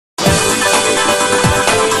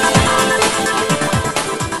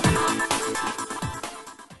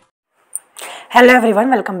Hello everyone,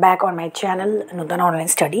 welcome back on my channel Nudan Online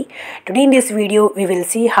Study. Today in this video we will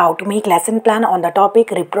see how to make lesson plan on the topic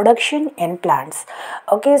reproduction in plants.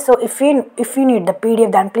 Okay, so if you need the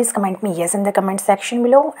PDF, then please comment me yes in the comment section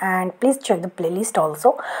below, and please check the playlist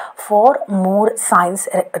also for more science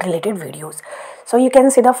related videos. So you can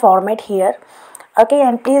see the format here. Okay,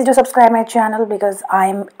 and please do subscribe my channel because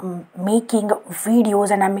I'm making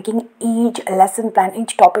videos and I'm making each lesson plan,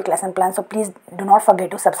 each topic lesson plan. So please do not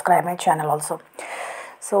forget to subscribe my channel also.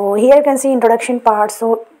 So here you can see introduction part.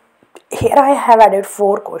 So here I have added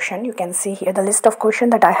 4 questions. You can see here the list of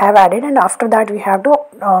questions that I have added, and after that we have to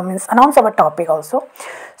announce our topic also.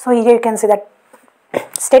 So here you can see that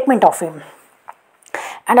statement of him.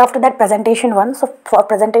 And after that presentation 1, so for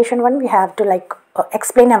presentation 1 we have to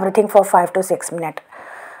explain everything for 5 to 6 minutes.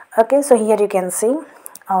 Okay, so here you can see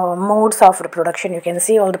modes of reproduction. You can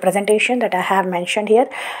see all the presentation that I have mentioned here,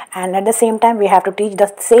 and at the same time we have to teach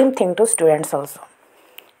the same thing to students also.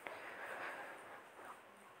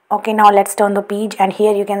 Okay, now let's turn the page, and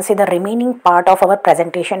here you can see the remaining part of our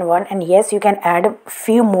presentation 1, and yes, you can add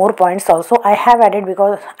few more points also. I have added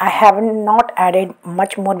because I have not added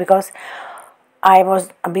much more because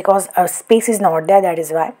space is not there, that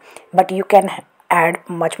is why, but you can add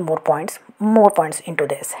much more points into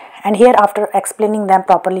this. And here after explaining them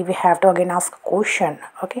properly we have to again ask question.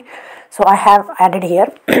 Okay, so I have added here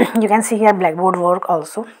you can see here blackboard work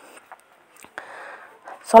also.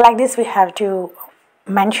 So like this we have to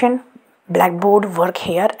mention blackboard work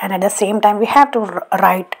here, and at the same time we have to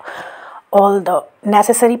write all the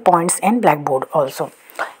necessary points in blackboard also.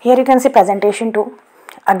 Here you can see presentation 2.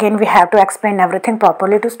 Again we have to explain everything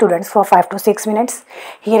properly to students for 5 to 6 minutes.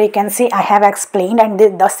 Here you can see I have explained, and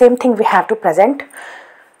the same thing we have to present,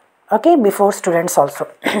 okay, before students also.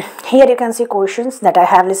 Here you can see questions that I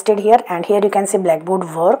have listed here, and here you can see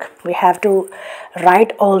blackboard work. We have to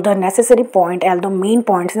write all the necessary point, all the main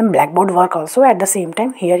points in blackboard work also at the same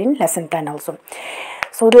time here in lesson plan also.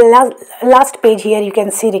 So the last page here you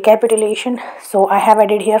can see recapitulation. So I have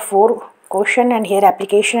added here 4 question, and here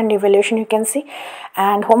application and evaluation you can see,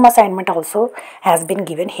 and home assignment also has been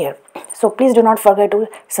given here. So please do not forget to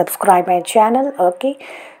subscribe my channel, okay,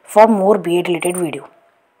 for more B.ed related video.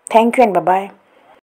 Thank you and bye bye.